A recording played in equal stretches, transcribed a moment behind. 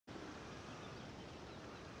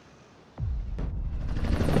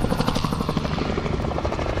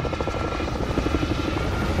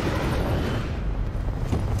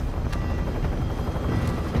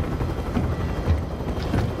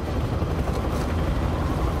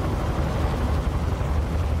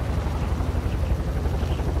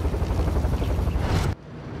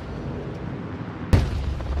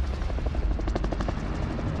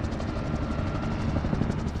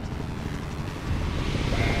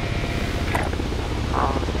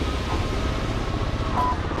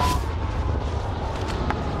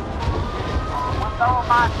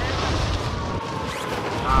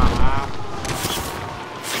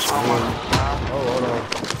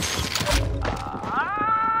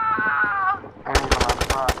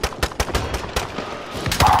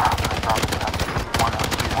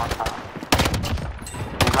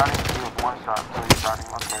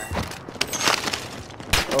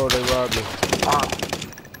robbed me.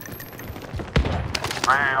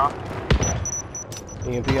 Right here, y'all.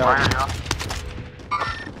 EMP out. Right here, y'all.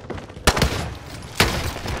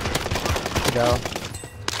 Down.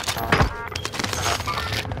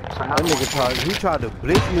 That nigga tried to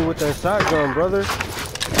blitz me with that shotgun, brother.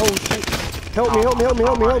 Oh shit. Help me. Where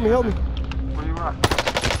you at?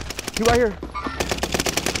 He right here.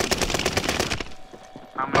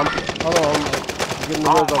 Hold on, I'm getting the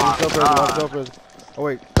res off. Self-res. Oh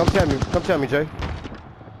wait, come tap me, Jay.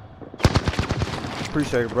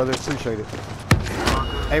 Appreciate it, brother. Appreciate it.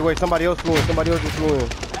 Hey, wait, somebody else flew in. Somebody else just flew in.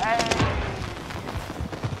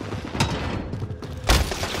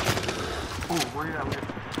 Where you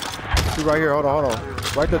at? She right here. Hold on.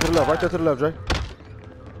 Right there to the left, Jay.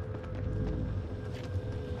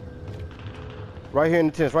 Right here in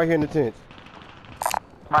the tents.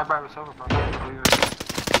 My bad, it's over, bro.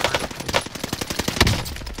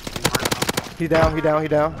 He down. No,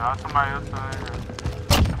 somebody else here.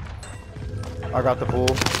 I got the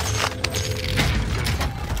pool.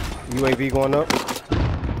 UAV going up.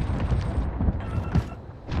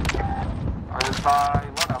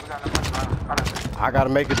 I gotta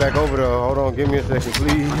make it back over there. Hold on, give me a second,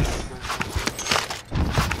 please.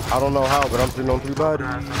 I don't know how, but I'm sitting on 3 bodies.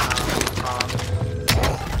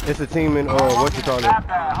 It's a team in, what you call it?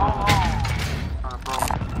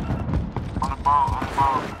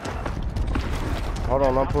 Hold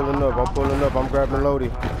on, I'm pulling up. I'm grabbing Lodi.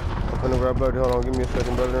 I'm gonna grab Lodi. Hold on, give me a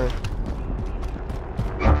second, brother.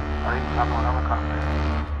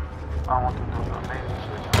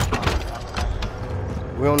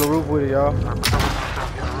 We on the roof with it, y'all.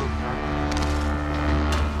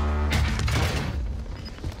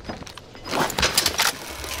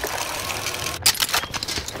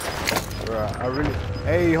 Right,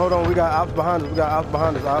 hey, hold on, we got ops behind us.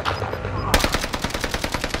 Ops.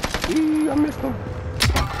 Eee, I missed him.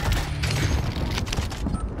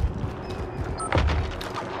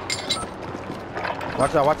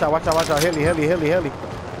 Watch out. Heli.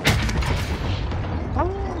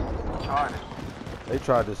 They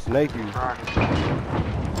tried to snake you. Oh,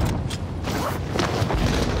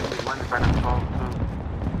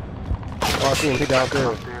 I see him. He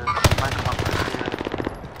downstairs.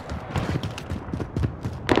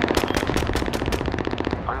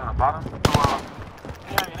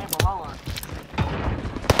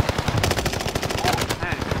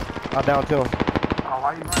 I down to him. Oh,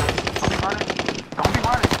 why you running? Don't be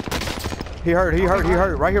running. He hurt.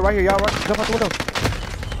 Right here, y'all. Right. Jump out the window.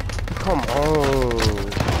 Come on.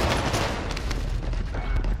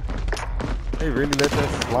 They really let that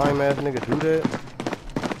slime ass nigga do that?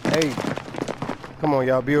 Hey, come on,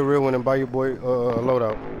 y'all. Be a real one and buy your boy a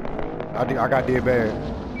loadout. I got dead bad.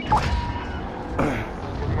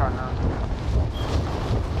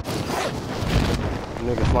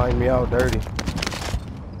 Nigga slime me out dirty.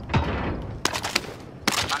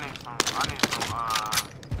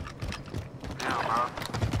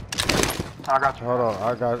 I got you. Hold on,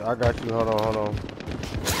 I got you. Hold on.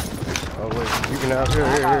 Oh wait, you can have here.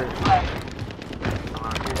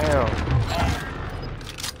 Damn.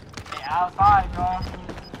 Hey, outside, y'all.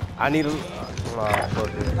 I need a. Fuck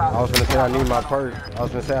it. I was gonna say I need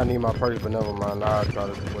my purse. But never mind. Nah, I'll try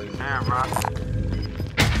to wait. Yeah, bro.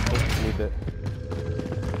 Need that.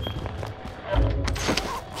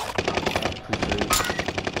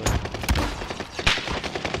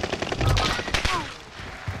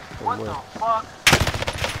 What the fuck?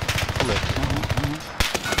 Come here.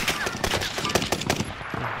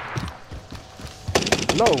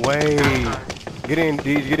 No way. Get in,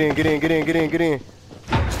 Deej. Get in.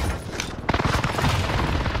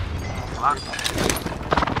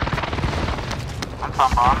 I'm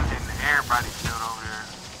talking about I'm getting everybody killed over there.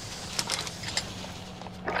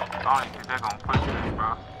 I don't even think they're gonna push this, bro.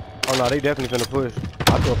 Oh no, they definitely finna push.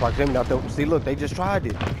 I threw a proximity out there. See, look, they just tried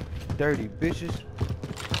it. Dirty bitches.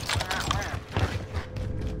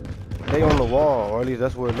 They on the wall, or at least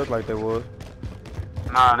that's what it looked like they was.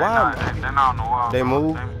 Nah, they're not. They're not on the wall. They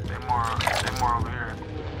move? They more over here.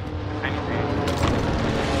 If anything.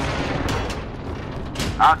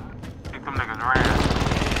 I think them niggas ran.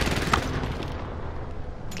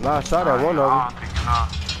 Nah, I shot at one of them.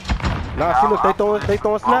 Nah, see, look, they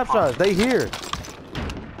throwing snapshots. They here.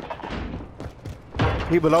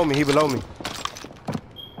 He below me.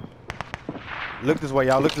 Look this way,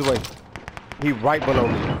 y'all. He right below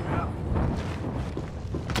me.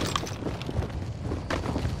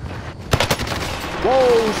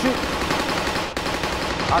 Whoa, shit.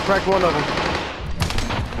 I cracked one of them.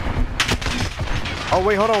 Oh,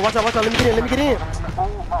 wait, hold on. Watch out. Let me get in.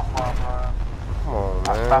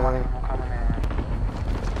 Come on, man.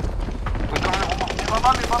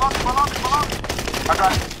 below me. I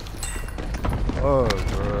got it. Oh,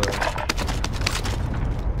 bro.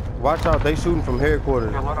 Watch out, they shooting from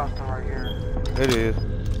headquarters. Your loadout's still right here. It is.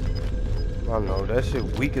 I know, that shit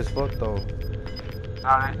weak as fuck though.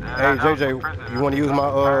 Hey JJ, you wanna use my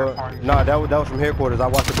nah, that was from headquarters. I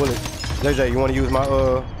watched the bullets. JJ, you wanna use my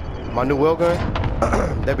my new Welgun?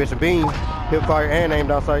 That bitch a beam, hip fire and aim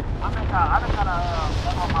down sight. I just gotta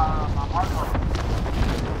on my Muzzle.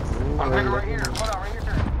 I'm right here. Hold on, right here.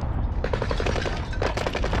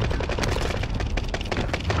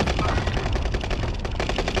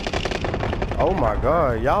 Oh my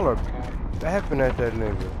god, y'all are baffing at that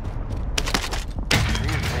nigga.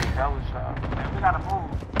 Man, we gotta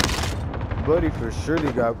move. Buddy for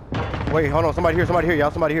surely got. Wait, hold on, somebody here,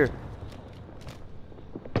 y'all, somebody here.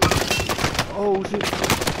 Oh shit.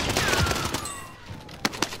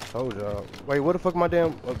 Told y'all. Wait, what the fuck my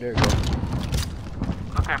damn. Oh, there you go.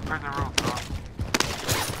 Okay, prison roof, bro.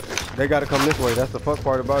 They gotta come this way, that's the fuck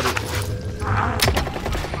part about it.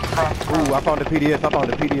 Ooh, I found the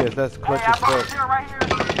PDS, that's clutch as fuck. Right here.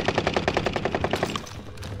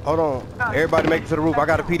 Hold on, everybody make it to the roof. I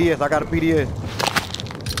got a PDS.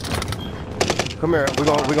 Come here, we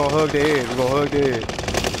gonna hug the edge.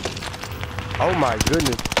 Oh my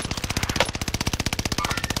goodness.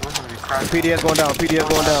 PDS going down.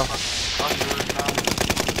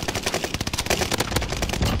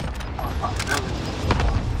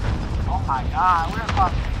 Oh my god, we're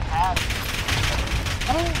about to have it.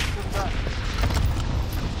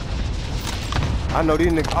 I know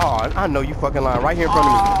these niggas. Oh, I know you fucking lying right here in front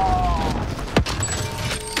of me.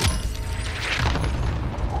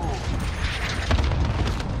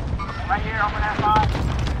 Right here over that side.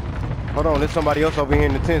 Hold on, there's somebody else over here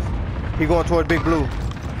in the tents. He going towards Big Blue.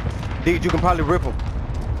 Deed, you can probably rip him.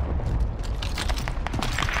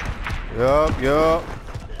 Yup.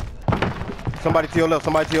 Somebody to your left.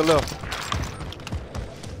 Somebody just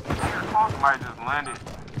landed.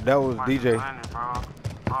 That was DJ. Landed, bro.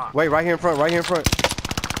 Wait, right here in front.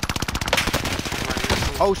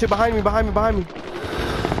 Oh shit, behind me.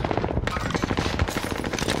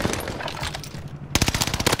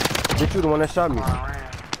 Bitch, you the one that shot me.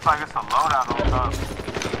 It's like it's a loadout on top.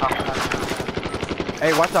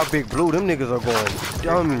 Hey, watch out, Big Blue. Them niggas are going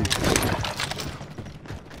dummy.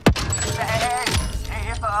 Hey,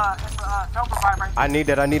 it's a self revive right I need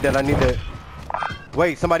that.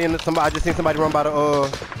 Wait, I just seen somebody run by the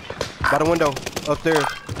window upstairs.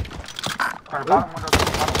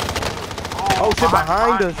 Oh shit,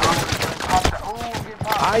 behind us.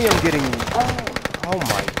 I am getting. Oh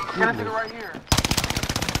my goodness. Right here.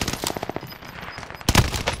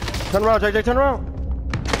 Turn around, JJ. Turn around.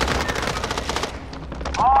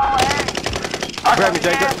 Oh, hey. Grab me,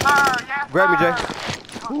 JJ. Yes, Grab me, Jay.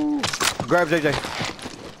 Ooh. Grab JJ.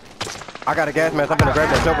 I got a gas mask. I'm gonna grab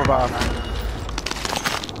that silver vial.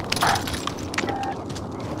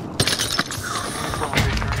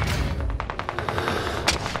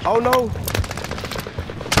 Oh no!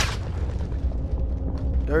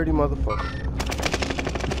 Dirty motherfucker.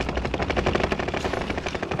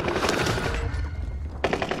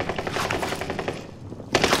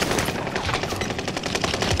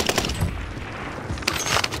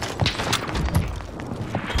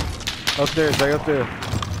 Upstairs, Jay, upstairs.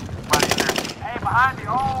 Hey, behind me,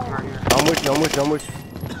 oh! Right here. I'm with you.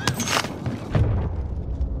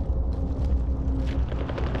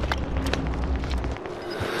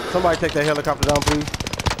 Somebody take that helicopter down, please.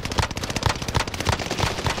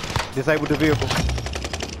 Disable the vehicle.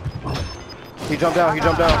 He jumped down.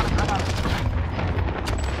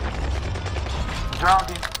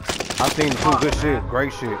 I've seen two good shit,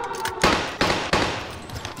 great shit.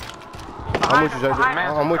 I'm with you, JJ.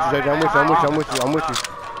 I'm with you.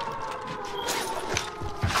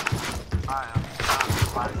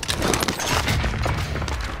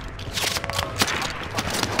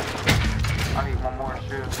 I need one more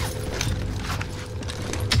shoe.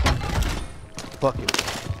 Fuck it.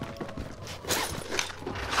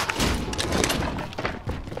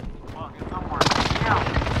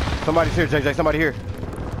 Somebody's here, JJ. Somebody here.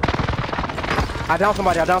 I down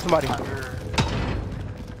somebody.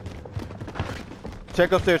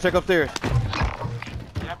 Check upstairs. Yep.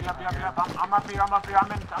 I'm up here. I'm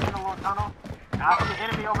in a little tunnel. I see the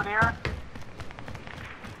enemy over there.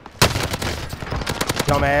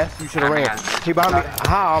 Dumbass, you should have ran. He behind me.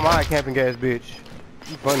 How am I a camping gas bitch?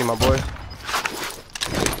 You funny, my boy.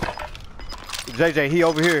 JJ, he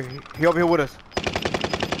over here. He over here with us.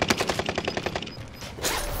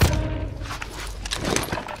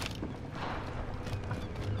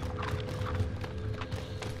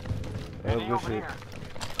 That's good shit.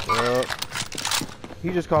 He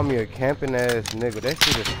just called me a camping ass nigga. That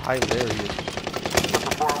shit is hilarious. With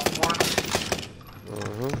the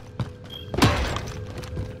 404?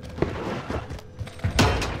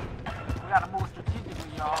 We gotta move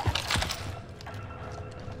strategically, y'all.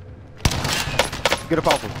 Get up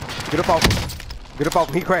off him. Get up off him. Get up off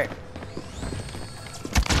him. He cracked.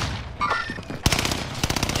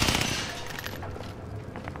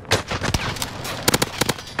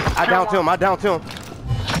 I downed him. I downed him.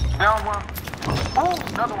 Down one. Oh,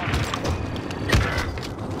 another one. He's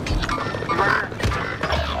right here.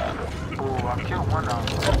 Oh, I killed one now.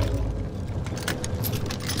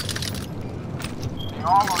 They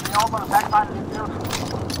all on the backside of this building.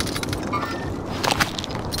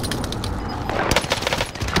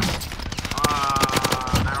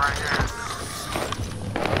 They're right here.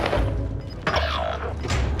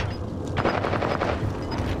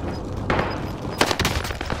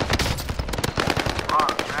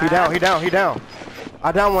 He down.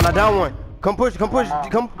 I down one. Come push,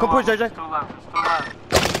 JJ. Still left.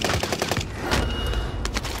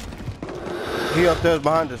 He upstairs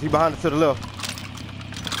behind us. He behind us to the left.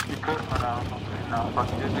 He could run out. No, fuck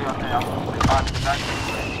you. Just stay up there.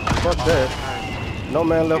 Fuck that. No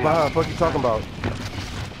man left behind. Fuck you talking about?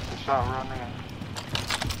 Shot real nigga.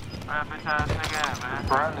 Man, bitch ass nigga, man.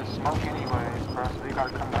 Brian is smoke anyways, bro, so you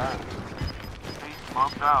gotta come back. He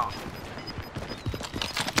smoked out.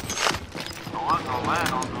 So what's gonna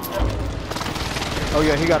land on dude? Oh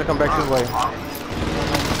yeah, he gotta come back this way.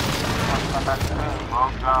 Come back to him.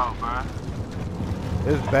 Smoked out,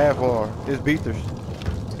 bro. It's bad for him. It's beaters. We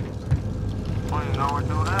don't know where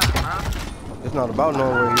dude at, bro. It's not about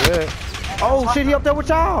knowing where he at. Oh shit, he up there with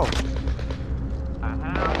y'all.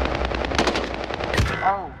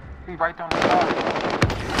 Oh, he right down the side.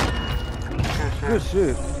 Good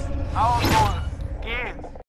shit. I was going